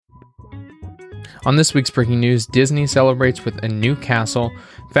On this week's breaking news, Disney celebrates with a new castle,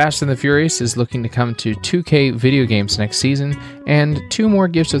 Fast and the Furious is looking to come to 2K video games next season, and 2 more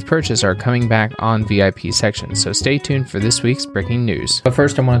gifts with purchase are coming back on VIP sections, so stay tuned for this week's breaking news. But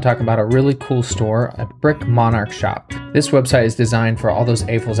first I want to talk about a really cool store, a Brick Monarch shop. This website is designed for all those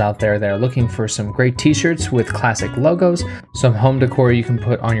AFOLs out there that are looking for some great t-shirts with classic logos, some home decor you can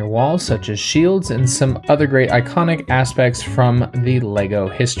put on your walls such as shields, and some other great iconic aspects from the LEGO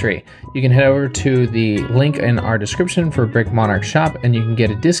history. You can head over to the link in our description for Brick Monarch shop and you can get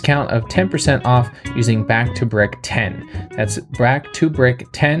a discount of 10% off using Back to Brick 10. That's Back to Brick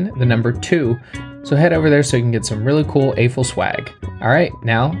 10, the number 2. So head over there so you can get some really cool AFOL swag. All right,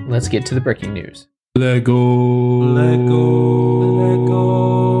 now let's get to the breaking news.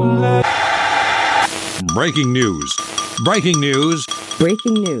 Breaking news. Breaking news.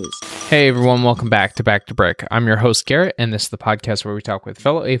 Breaking news. Hey everyone, welcome back to Brick. I'm your host Garrett, and this is the podcast where we talk with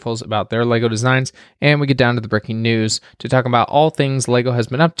fellow AFOLs about their LEGO designs, and we get down to the breaking news to talk about all things LEGO has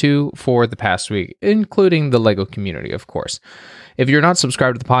been up to for the past week, including the LEGO community, of course. If you're not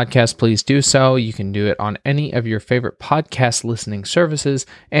subscribed to the podcast, please do so. You can do it on any of your favorite podcast listening services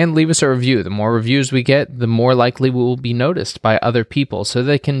and leave us a review. The more reviews we get, the more likely we will be noticed by other people so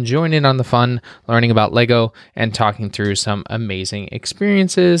they can join in on the fun, learning about LEGO and talking through some amazing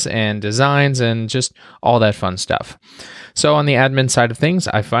experiences and designs and just all that fun stuff. So on the admin side of things,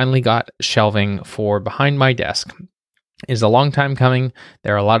 I finally got shelving for behind my desk. It is a long time coming.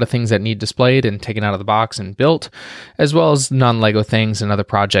 There are a lot of things that need displayed and taken out of the box and built, as well as non-LEGO things and other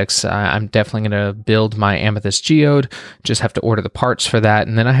projects. I'm definitely going to build my Amethyst Geode, just have to order the parts for that.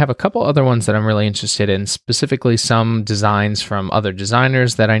 And then I have a couple other ones that I'm really interested in, specifically some designs from other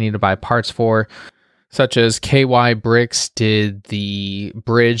designers that I need to buy parts for, such as KY Bricks did the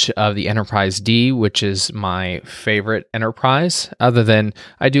bridge of the Enterprise D, which is my favorite Enterprise, other than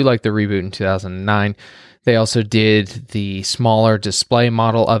I do like the reboot in 2009. They also did the smaller display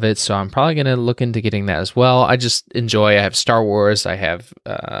model of it, so I'm probably going to look into getting that as well. I just enjoy, I have Star Wars, I have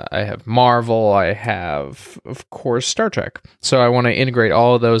Marvel, I have, of course, Star Trek. So I want to integrate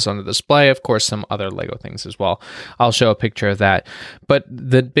all of those on the display, of course, some other LEGO things as well. I'll show a picture of that. But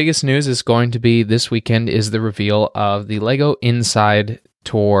the biggest news is going to be this weekend is the reveal of the LEGO Inside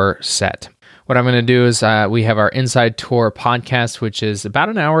Tour set. What I'm going to do is we have our Inside Tour podcast, which is about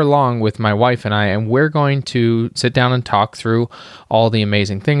an hour long with my wife and I, and we're going to sit down and talk through all the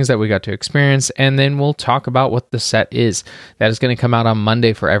amazing things that we got to experience, and then we'll talk about what the set is. That is going to come out on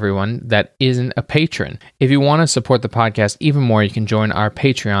Monday for everyone that isn't a patron. If you want to support the podcast even more, you can join our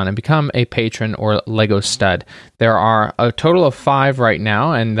Patreon and become a patron or LEGO stud. There are a total of 5 right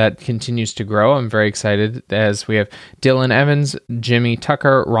now, and that continues to grow. I'm very excited as we have Dylan Evans, Jimmy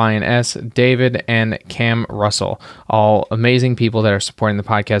Tucker, Ryan S., David, and Cam Russell, all amazing people that are supporting the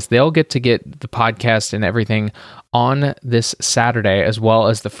podcast. They'll get the podcast and everything on this Saturday, as well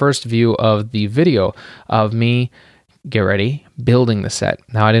as the first view of the video of me, get ready, building the set.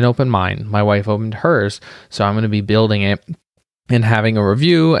 Now, I didn't open mine. My wife opened hers, so I'm going to be building it and having a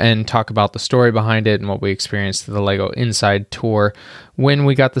review and talk about the story behind it and what we experienced at the LEGO Inside Tour when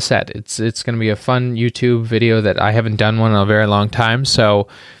we got the set. It's going to be a fun YouTube video that I haven't done one in a very long time, so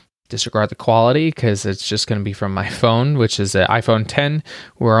disregard the quality because it's just going to be from my phone, which is an iPhone 10.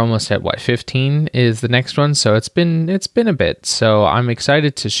 We're almost at 15 is the next one, so it's been a bit. So I'm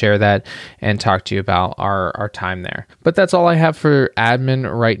excited to share that and talk to you about our time there. But that's all I have for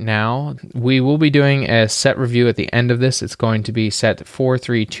admin right now. We will be doing a set review at the end of this. It's going to be set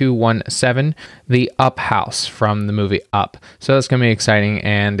 43217, the Up House from the movie Up. So that's going to be exciting,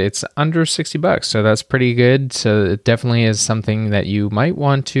 and it's under $60, so that's pretty good. So it definitely is something that you might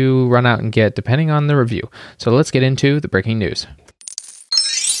want to run out and get depending on the review. So let's get into the breaking news.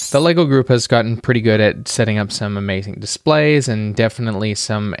 The LEGO group has gotten pretty good at setting up some amazing displays and definitely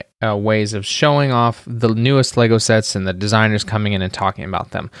some ways of showing off the newest LEGO sets and the designers coming in and talking about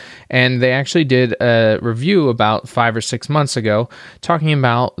them. And they actually did a review about 5 or 6 months ago talking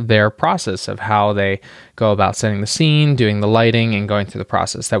about their process of how they go about setting the scene, doing the lighting, and going through the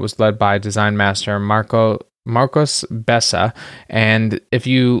process. That was led by design master Marcos Bessa, and if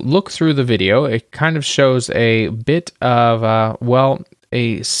you look through the video, it kind of shows a bit of,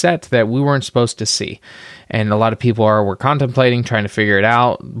 a set that we weren't supposed to see. And a lot of people were contemplating, trying to figure it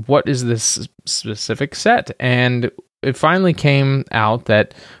out. What is this specific set? And it finally came out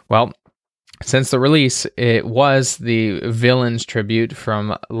that, since the release, it was the Villains tribute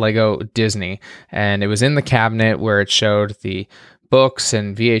from LEGO Disney, and it was in the cabinet where it showed the books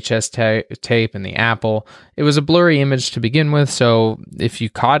and VHS tape and the apple. It was a blurry image to begin with, so if you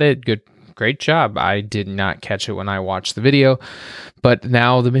caught it, good great job. I did not catch it when I watched the video, but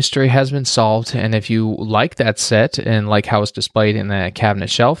now the mystery has been solved. And if you like that set and like how it's displayed in the cabinet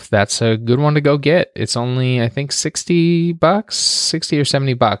shelf, that's a good one to go get. It's only, I think, $60, $60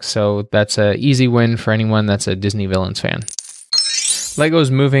 or $70. So that's an easy win for anyone that's a Disney Villains fan.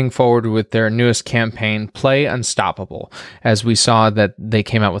 LEGO's moving forward with their newest campaign, Play Unstoppable, as we saw that they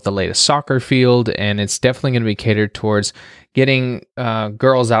came out with the latest soccer field, and it's definitely going to be catered towards getting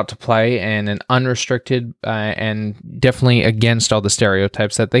girls out to play and an unrestricted and definitely against all the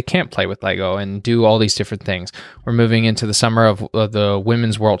stereotypes that they can't play with Lego and do all these different things. We're moving into the summer of the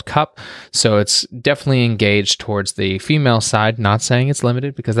Women's World Cup, so it's definitely engaged towards the female side, not saying it's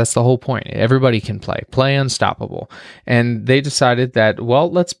limited because that's the whole point. Everybody can play Unstoppable. And they decided that,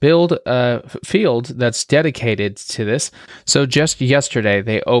 well, let's build a field that's dedicated to this. So just yesterday,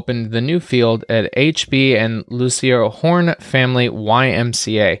 they opened the new field at HB and Lucia Horn Family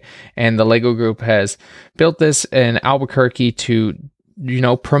YMCA, and the Lego Group has built this in Albuquerque to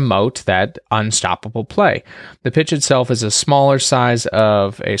promote that unstoppable play. The pitch itself is a smaller size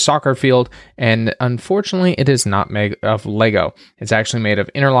of a soccer field, and unfortunately it is not made of Lego. It's actually made of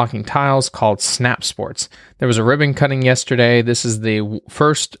interlocking tiles called Snap Sports. There was a ribbon cutting yesterday. This is the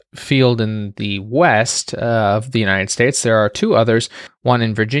first field in the west of the United States. There are two others, one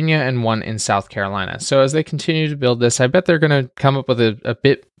in Virginia and one in South Carolina. So as they continue to build this, I bet they're going to come up with a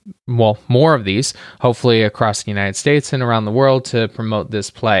bit more of these, hopefully across the United States and around the world, to promote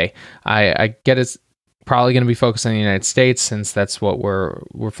this play. I get it's probably going to be focused on the United States since that's what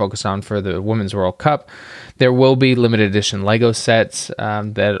we're focused on for the Women's World Cup. There will be limited edition Lego sets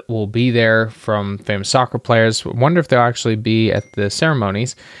that will be there from famous soccer players. I wonder if they'll actually be at the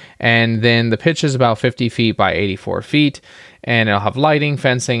ceremonies. And then the pitch is about 50 feet by 84 feet, and it'll have lighting,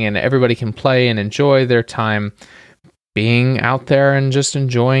 fencing, and everybody can play and enjoy their time being out there and just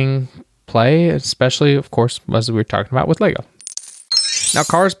enjoying play, especially, of course, as we were talking about with Lego. Now,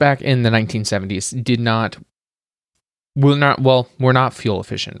 cars back in the 1970s were not fuel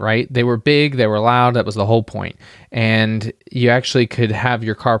efficient, right? They were big, they were loud, that was the whole point. And you actually could have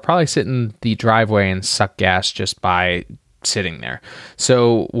your car probably sit in the driveway and suck gas just by sitting there.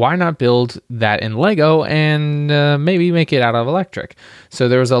 So why not build that in Lego and maybe make it out of electric? So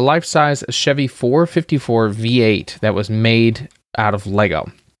there was a life-size Chevy 454 V8 that was made out of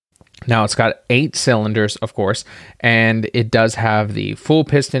Lego. Now, it's got 8 cylinders, of course, and it does have the full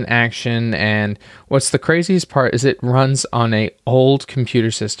piston action, and what's the craziest part is it runs on an old computer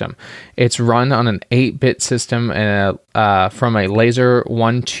system. It's run on an 8-bit system from a Laser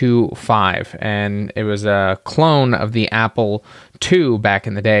 125, and it was a clone of the Apple II back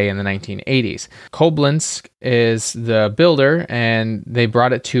in the day in the 1980s. Koblenz is the builder, and they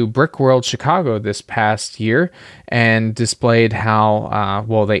brought it to Brick World Chicago this past year and displayed how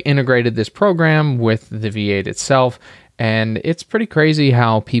they integrated this program with the V8 itself. And it's pretty crazy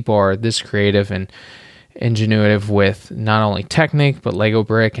how people are this creative and ingenuitive with not only Technic but Lego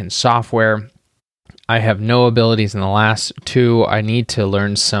Brick and software. I have no abilities in the last two. I need to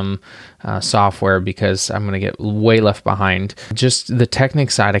learn some software because I'm going to get way left behind. Just the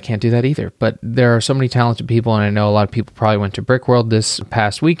Technic side, I can't do that either. But there are so many talented people, and I know a lot of people probably went to Brick World this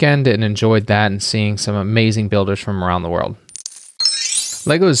past weekend and enjoyed that and seeing some amazing builders from around the world.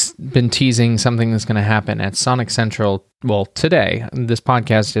 Lego's been teasing something that's going to happen at Sonic Central, today. This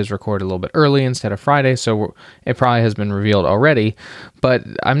podcast is recorded a little bit early instead of Friday, so it probably has been revealed already, but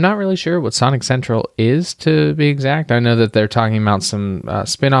I'm not really sure what Sonic Central is, to be exact. I know that they're talking about some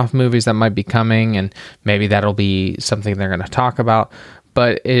spin-off movies that might be coming, and maybe that'll be something they're going to talk about,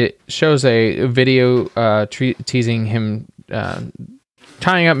 but it shows a video teasing him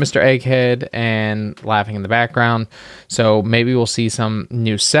tying up Mr. Egghead and laughing in the background. So maybe we'll see some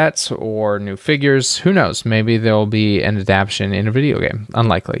new sets or new figures. Who knows? Maybe there'll be an adaptation in a video game.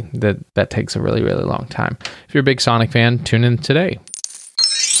 Unlikely. That takes a really, really long time. If you're a big Sonic fan, tune in today.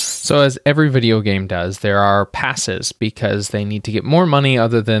 So as every video game does, there are passes because they need to get more money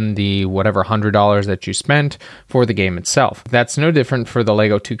other than the whatever $100 that you spent for the game itself. That's no different for the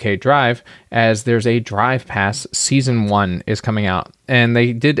LEGO 2K Drive, as there's a Drive Pass. Season 1 is coming out. And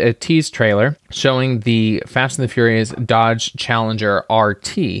they did a tease trailer showing the Fast and the Furious Dodge Challenger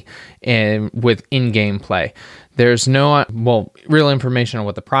RT with in-game play. There's no, real information on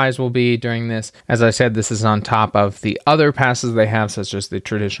what the prize will be during this. As I said, this is on top of the other passes they have, such as the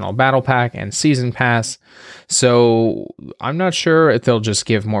traditional battle pack and season pass. So I'm not sure if they'll just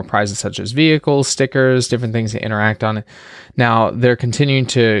give more prizes such as vehicles, stickers, different things to interact on it. Now, they're continuing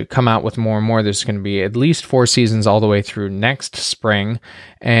to come out with more and more. There's going to be at least 4 seasons all the way through next spring.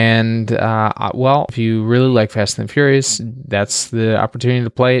 And, if you really like Fast and Furious, that's the opportunity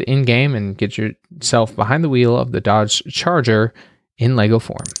to play it in-game and get yourself behind the wheel of the Dodge Charger in LEGO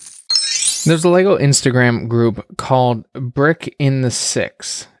form. There's a LEGO Instagram group called Brick in the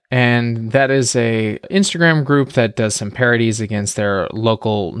Six. And that is a Instagram group that does some parodies against their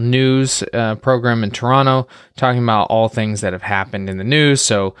local news program in Toronto, talking about all things that have happened in the news.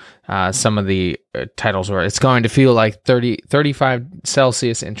 So some of the titles were, it's going to feel like 35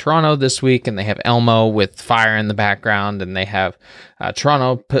 Celsius in Toronto this week. And they have Elmo with fire in the background. And they have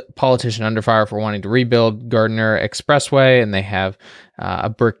Toronto politician under fire for wanting to rebuild Gardiner Expressway. And they have a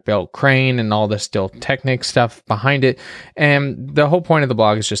brick-built crane and all the Steel Technic stuff behind it. And the whole point of the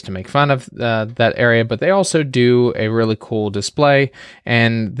blog is just to make fun of that area, but they also do a really cool display.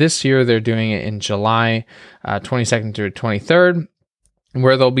 And this year they're doing it in July 22nd through 23rd,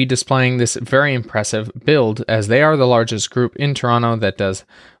 where they'll be displaying this very impressive build, as they are the largest group in Toronto that does,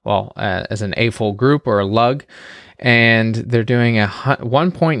 as an A-full group or a lug. And they're doing a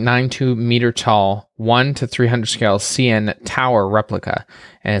 1.92 meter tall, 1 to 300 scale CN tower replica.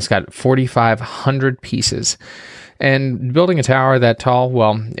 And it's got 4,500 pieces. And building a tower that tall,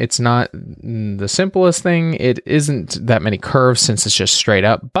 it's not the simplest thing. It isn't that many curves since it's just straight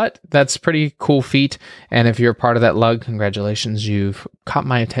up, but that's pretty cool feat. And if you're part of that lug, congratulations. You've caught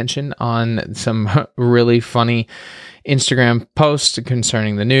my attention on some really funny Instagram posts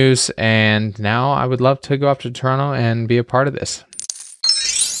concerning the news. And now I would love to go up to Toronto and be a part of this.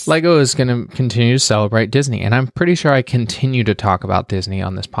 LEGO is going to continue to celebrate Disney, and I'm pretty sure I continue to talk about Disney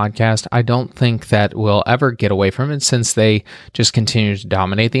on this podcast. I don't think that we'll ever get away from it, since they just continue to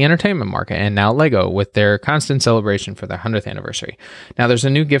dominate the entertainment market, and now LEGO with their constant celebration for their 100th anniversary. Now, there's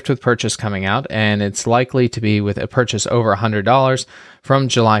a new gift with purchase coming out, and it's likely to be with a purchase over $100 from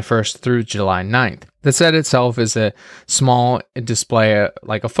July 1st through July 9th. The set itself is a small display,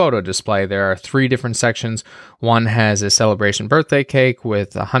 like a photo display. There are 3 different sections. One has a celebration birthday cake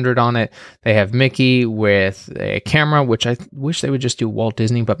with 100 on it. They have Mickey with a camera, which I wish they would just do Walt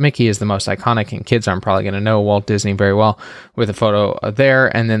Disney, but Mickey is the most iconic, and kids aren't probably going to know Walt Disney very well, with a photo there.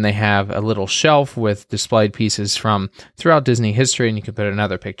 And then they have a little shelf with displayed pieces from throughout Disney history, and you can put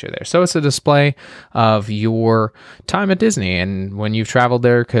another picture there. So it's a display of your time at Disney and when you've traveled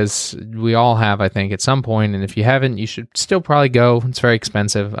there, because we all have, I think, at some point. And if you haven't, you should still probably go. It's very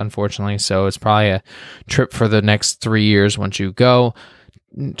expensive, unfortunately. So it's probably a trip for the next 3 years once you go.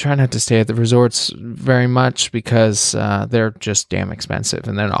 Try not to stay at the resorts very much, because they're just damn expensive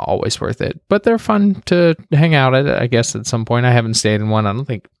and they're not always worth it. But they're fun to hang out at, I guess, at some point. I haven't stayed in one, I don't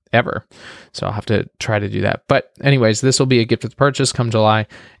think, ever. So I'll have to try to do that. But anyways, this will be a gift with purchase come July,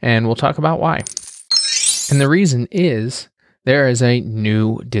 and we'll talk about why. And the reason is, there is a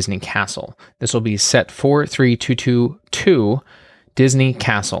new Disney Castle. This will be set 43222 Disney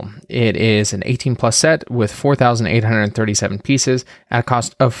Castle. It is an 18 plus set with 4,837 pieces at a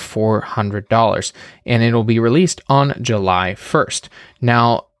cost of $400, and it will be released on July 1st.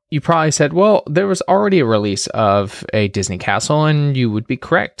 Now, you probably said, well, there was already a release of a Disney Castle, and you would be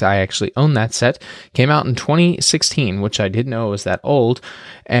correct. I actually own that set. Came out in 2016, which I didn't know was that old,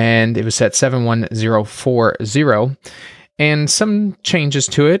 and it was set 71040. And some changes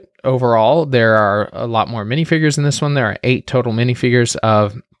to it overall. There are a lot more minifigures in this one. There are 8 total minifigures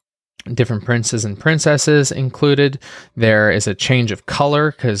of different princes and princesses included. There is a change of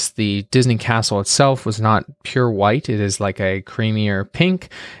color, because the Disney Castle itself was not pure white. It is like a creamier pink,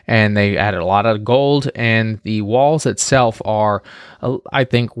 and they added a lot of gold. And the walls itself are, I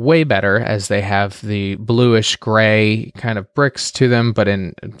think, way better, as they have the bluish gray kind of bricks to them, but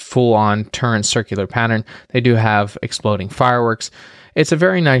in full-on turn circular pattern. They do have exploding fireworks. It's a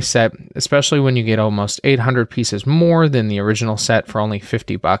very nice set, especially when you get almost 800 pieces more than the original set for only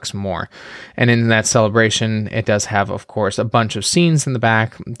 $50 more. And in that celebration, it does have, of course, a bunch of scenes in the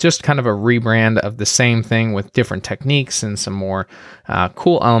back, just kind of a rebrand of the same thing with different techniques and some more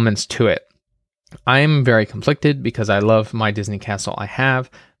cool elements to it. I'm very conflicted, because I love my Disney Castle I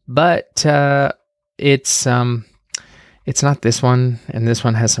have, but it's not this one, and this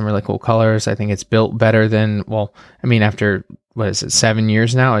one has some really cool colors. I think it's built better than, after what is it, 7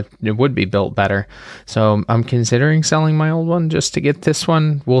 years now. It would be built better. So I'm considering selling my old one just to get this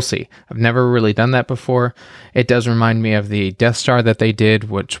one. We'll see. I've never really done that before. It does remind me of the Death Star that they did,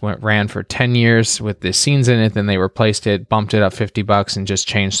 which ran for 10 years with the scenes in it. Then they replaced it, bumped it up $50 and just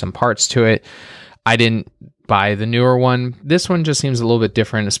changed some parts to it. I didn't buy the newer one. This one just seems a little bit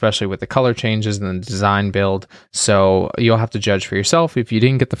different, especially with the color changes and the design build. So you'll have to judge for yourself. If you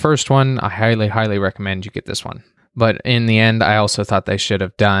didn't get the first one, I highly, highly recommend you get this one. But in the end, I also thought they should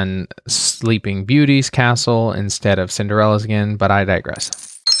have done Sleeping Beauty's castle instead of Cinderella's again, but I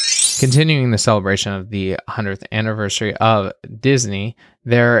digress. Continuing the celebration of the 100th anniversary of Disney,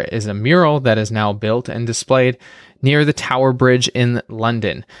 there is a mural that is now built and displayed near the Tower Bridge in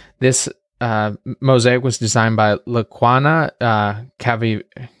London. This mosaic was designed by Laquana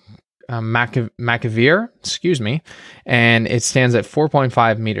Macavier, and it stands at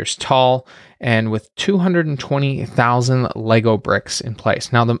 4.5 meters tall and with 220,000 Lego bricks in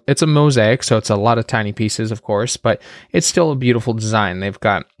place. Now, it's a mosaic, so it's a lot of tiny pieces, of course, but it's still a beautiful design. They've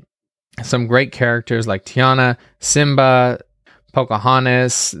got some great characters like Tiana, Simba,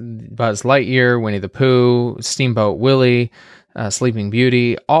 Pocahontas, Buzz Lightyear, Winnie the Pooh, Steamboat Willie, Sleeping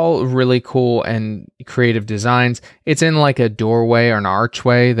Beauty, all really cool and creative designs. It's in like a doorway or an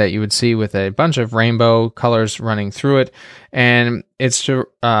archway that you would see with a bunch of rainbow colors running through it. And it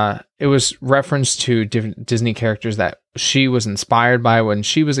was referenced to different Disney characters that she was inspired by when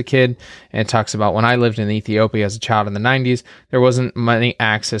she was a kid. And it talks about when I lived in Ethiopia as a child in the 90s, there wasn't many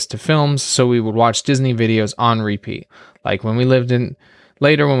access to films, so we would watch Disney videos on repeat. Like when we lived in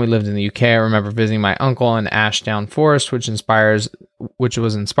the UK, I remember visiting my uncle in Ashdown Forest, which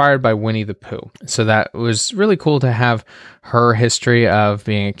was inspired by Winnie the Pooh. So that was really cool to have her history of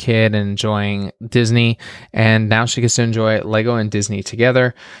being a kid and enjoying Disney, and now she gets to enjoy Lego and Disney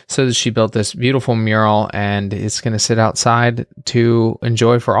together. So she built this beautiful mural, and it's going to sit outside to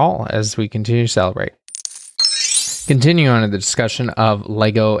enjoy for all as we continue to celebrate. Continuing on in the discussion of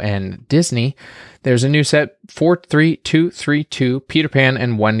Lego and Disney, there's a new set, 43232, Peter Pan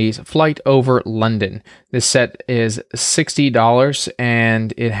and Wendy's Flight Over London. This set is $60,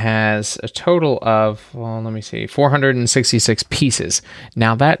 and it has a total of, 466 pieces.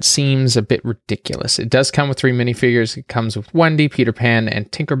 Now, that seems a bit ridiculous. It does come with 3 minifigures. It comes with Wendy, Peter Pan,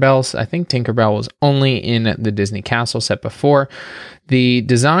 and Tinkerbell. I think Tinkerbell was only in the Disney Castle set before. The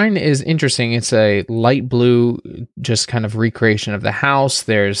design is interesting. It's a light blue, just kind of recreation of the house.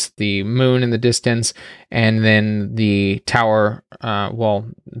 There's the moon in the distance, and then the tower,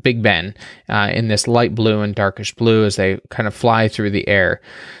 Big Ben, in this light blue and darkish blue as they kind of fly through the air.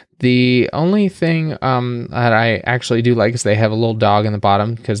 The only thing that I actually do like is they have a little dog in the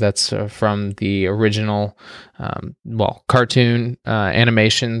bottom, because that's from the original cartoon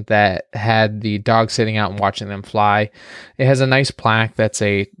animation that had the dog sitting out and watching them fly. It has a nice plaque that's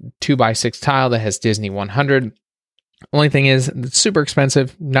a 2x6 tile that has Disney 100. Only thing is, it's super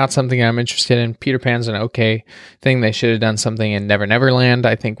expensive, not something I'm interested in. Peter Pan's an okay thing. They should have done something in Never Never Land,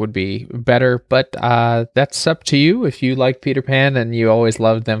 I think would be better, but that's up to you. If you like Peter Pan and you always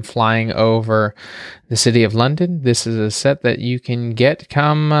loved them flying over the city of London, this is a set that you can get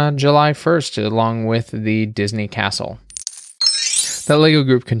come July 1st, along with the Disney Castle. The LEGO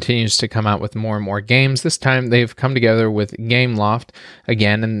Group continues to come out with more and more games. This time they've come together with Gameloft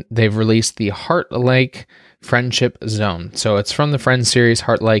again, and they've released the Heart Lake Friendship Zone. So it's from the Friends series.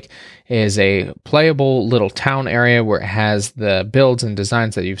 Heart Lake is a playable little town area where it has the builds and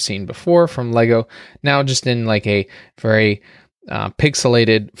designs that you've seen before from LEGO, now just in like a very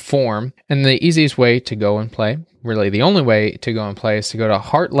pixelated form. And the easiest way to go and play, really the only way to go and play, is to go to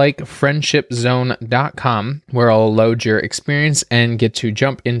heartlakefriendshipzone.com, where I'll load your experience and get to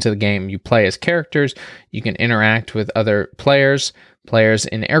jump into the game. You play as characters, you can interact with other players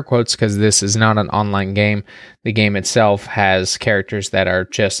in air quotes, because this is not an online game. The game itself has characters that are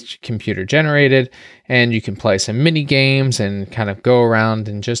just computer generated, and you can play some mini games and kind of go around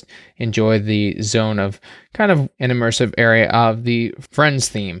and just enjoy the zone of kind of an immersive area of the Friends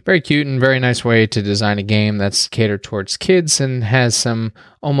theme. Very cute and very nice way to design a game that's catered towards kids and has some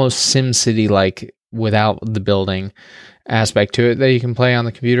almost SimCity-like, without the building aspect to it, that you can play on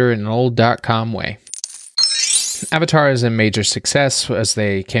the computer in an old .com way. Avatar is a major success, as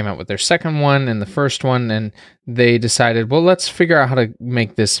they came out with their second one and the first one, and they decided, well, let's figure out how to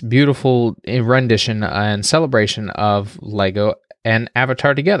make this beautiful rendition and celebration of LEGO and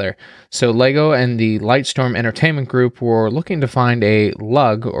Avatar together. So Lego and the Lightstorm Entertainment Group were looking to find a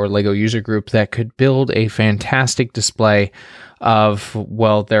LUG, or Lego user group, that could build a fantastic display of,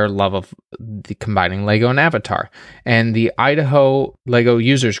 well, their love of the combining Lego and Avatar. And the Idaho Lego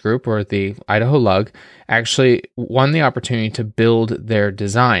Users Group, or the Idaho LUG, actually won the opportunity to build their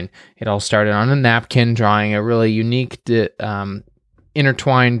design. It all started on a napkin, drawing a really unique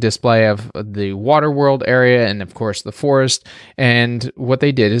intertwined display of the water world area and, of course, the forest. And what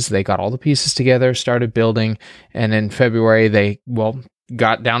they did is they got all the pieces together, started building, and in February they,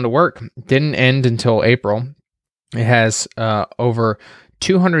 got down to work. Didn't end until April. It has over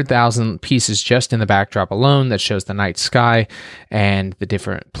 200,000 pieces just in the backdrop alone that shows the night sky and the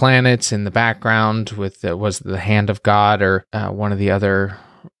different planets in the background with was the hand of God, or one of the other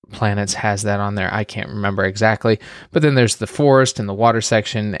planets has that on there. I can't remember exactly. But then there's the forest and the water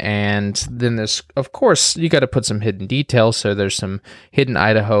section. And then there's, of course, you got to put some hidden details. So there's some hidden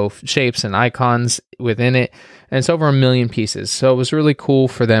Idaho shapes and icons within it. And it's over 1 million pieces. So it was really cool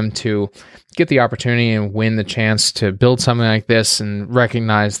for them to get the opportunity and win the chance to build something like this, and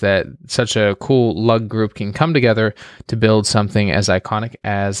recognize that such a cool LUG group can come together to build something as iconic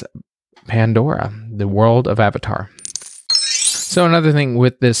as Pandora, the world of Avatar. So another thing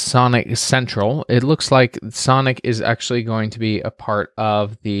with this Sonic Central, it looks like Sonic is actually going to be a part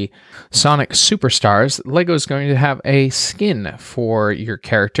of the Sonic Superstars. Lego is going to have a skin for your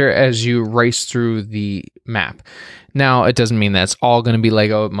character as you race through the map. Now, it doesn't mean that's all going to be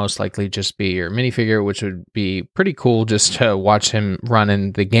Lego. It most likely just be your minifigure, which would be pretty cool just to watch him run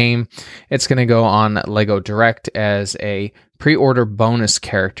in the game. It's going to go on Lego Direct as a pre-order bonus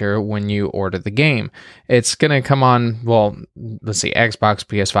character when you order the game. It's going to come on, Xbox,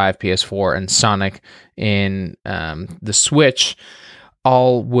 PS5, PS4, and Sonic in the Switch.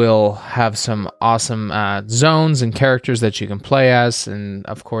 All will have some awesome zones and characters that you can play as, and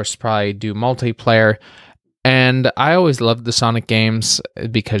of course probably do multiplayer. And I always loved the Sonic games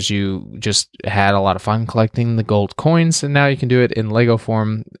because you just had a lot of fun collecting the gold coins, and now you can do it in Lego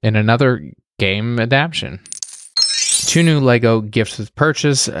form in another game adaptation. 2 new Lego gifts with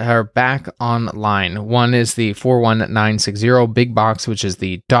purchase are back online. One is the 41960 Big Box, which is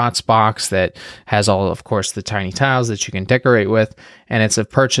the dots box that has all, of course, the tiny tiles that you can decorate with. And it's a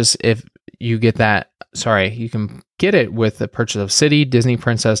purchase if you get that. You can get it with the purchase of City, Disney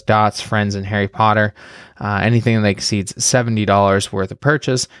Princess, Dots, Friends, and Harry Potter. Anything that exceeds $70 worth of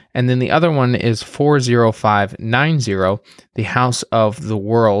purchase. And then the other one is 40590, the House of the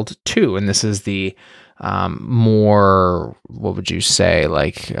World 2. And this is the more, what would you say,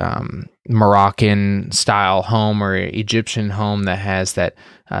 like Moroccan style home or Egyptian home that has that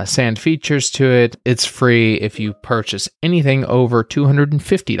sand features to it. It's free if you purchase anything over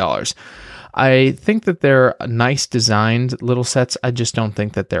 $250. I think that they're nice designed little sets. I just don't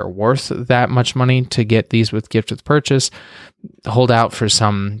think that they're worth that much money to get these with gift with purchase. Hold out for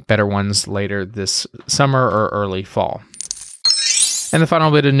some better ones later this summer or early fall. And the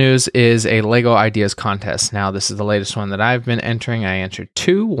final bit of news is a Lego Ideas contest. Now, this is the latest one that I've been entering. I entered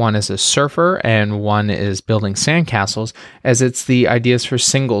 2. One is a surfer and one is building sandcastles, as it's the Ideas for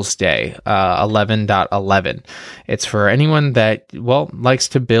Singles Day, 11.11. It's for anyone that, likes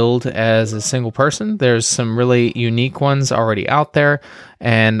to build as a single person. There's some really unique ones already out there.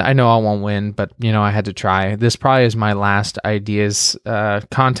 And I know I won't win, but, I had to try. This probably is my last Ideas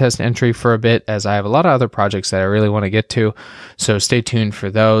contest entry for a bit, as I have a lot of other projects that I really want to get to. So stay tuned for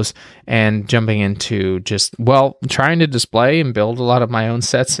those. And jumping into just, trying to display and build a lot of my own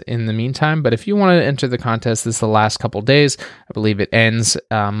sets in the meantime. But if you want to enter the contest, this is the last couple days. I believe it ends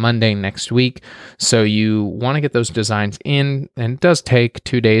Monday next week. So you want to get those designs in. And it does take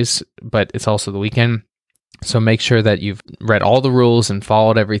 2 days, but it's also the weekend. So make sure that you've read all the rules and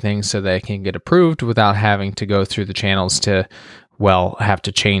followed everything so that it can get approved without having to go through the channels to, have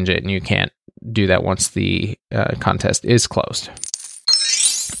to change it. And you can't do that once the contest is closed.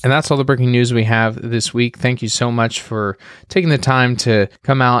 And that's all the breaking news we have this week. Thank you so much for taking the time to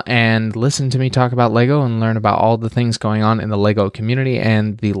come out and listen to me talk about Lego and learn about all the things going on in the Lego community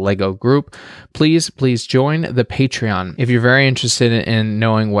and the Lego group. Please join the Patreon. If you're very interested in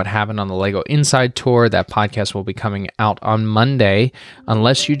knowing what happened on the Lego Inside Tour, that podcast will be coming out on Monday.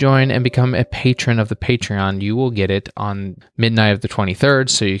 Unless you join and become a patron of the Patreon, you will get it on midnight of the 23rd,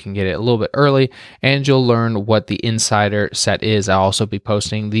 so you can get it a little bit early, and you'll learn what the Insider set is. I'll also be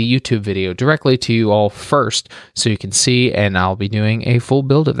posting the YouTube video directly to you all first so you can see, and I'll be doing a full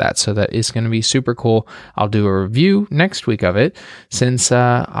build of that, so that is going to be super cool. I'll do a review next week of it, since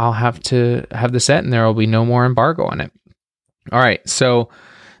I'll have to have the set and there will be no more embargo on it. All right, so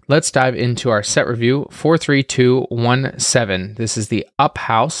Let's dive into our set review, 43217. This is the Up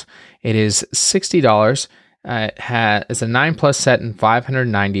House. It is $60. It's a 9+ set and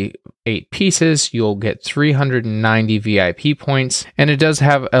 598 pieces. You'll get 390 VIP points, and it does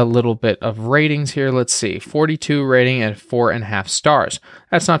have a little bit of ratings here. Let's see, 42 rating and 4.5 stars.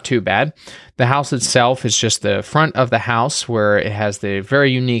 That's not too bad. The house itself is just the front of the house, where it has the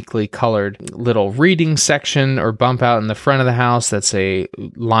very uniquely colored little reading section or bump out in the front of the house. That's a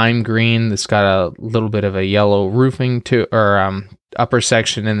lime green that's got a little bit of a yellow roofing to, or upper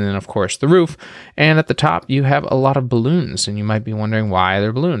section, and then of course the roof. And at the top you have a lot of balloons, and you might be wondering why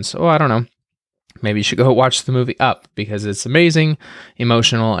they're balloons. Oh, I don't know. Maybe you should go watch the movie Up, because it's amazing,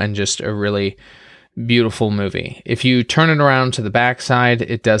 emotional, and just a really beautiful movie. If you turn it around to the back side,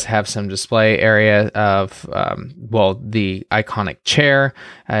 it does have some display area of the iconic chair.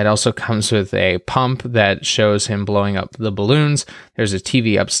 It also comes with a pump that shows him blowing up the balloons. There's a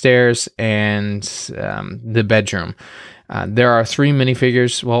TV upstairs, and the bedroom. There are 3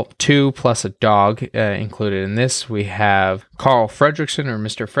 minifigures, 2 plus a dog included in this. We have Carl Fredricksen, or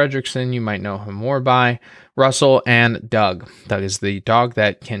Mr. Fredricksen, you might know him more by, Russell, and Doug. Doug is the dog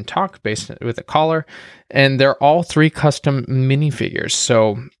that can talk based with a collar, and they're all 3 custom minifigures.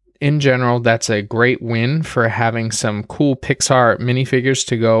 So in general, that's a great win for having some cool Pixar minifigures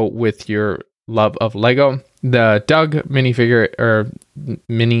to go with your love of Lego. The Doug minifigure, or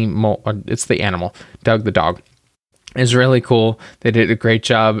it's the animal, Doug the dog, is really cool. They did a great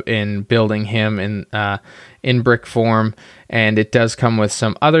job in building him in brick form, and it does come with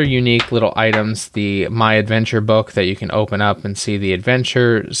some other unique little items. The My Adventure book that you can open up and see the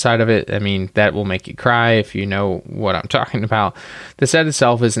adventure side of it. I mean, that will make you cry if you know what I'm talking about. The set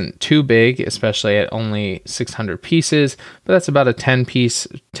itself isn't too big, especially at only 600 pieces, but that's about a 10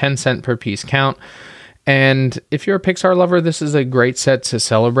 cent per piece count. And if you're a Pixar lover, this is a great set to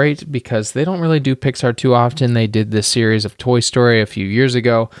celebrate, because they don't really do Pixar too often. They did this series of Toy Story a few years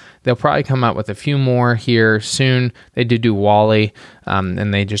ago. They'll probably come out with a few more here soon. They did do WALL-E,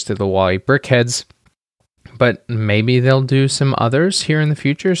 and they just did the WALL-E Brickheads. But maybe they'll do some others here in the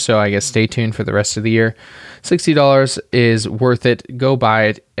future, so I guess stay tuned for the rest of the year. $60 is worth it. Go buy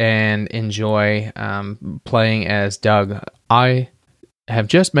it and enjoy playing as Doug. I have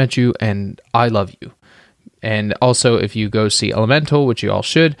just met you, and I love you. And also, if you go see Elemental, which you all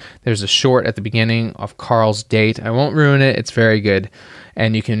should, there's a short at the beginning of Carl's date. I won't ruin it. It's very good.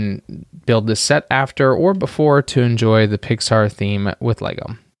 And you can build this set after or before to enjoy the Pixar theme with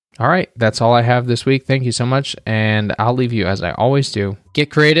Lego. All right, that's all I have this week. Thank you so much. And I'll leave you, as I always do.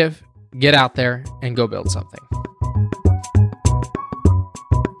 Get creative, get out there, and go build something.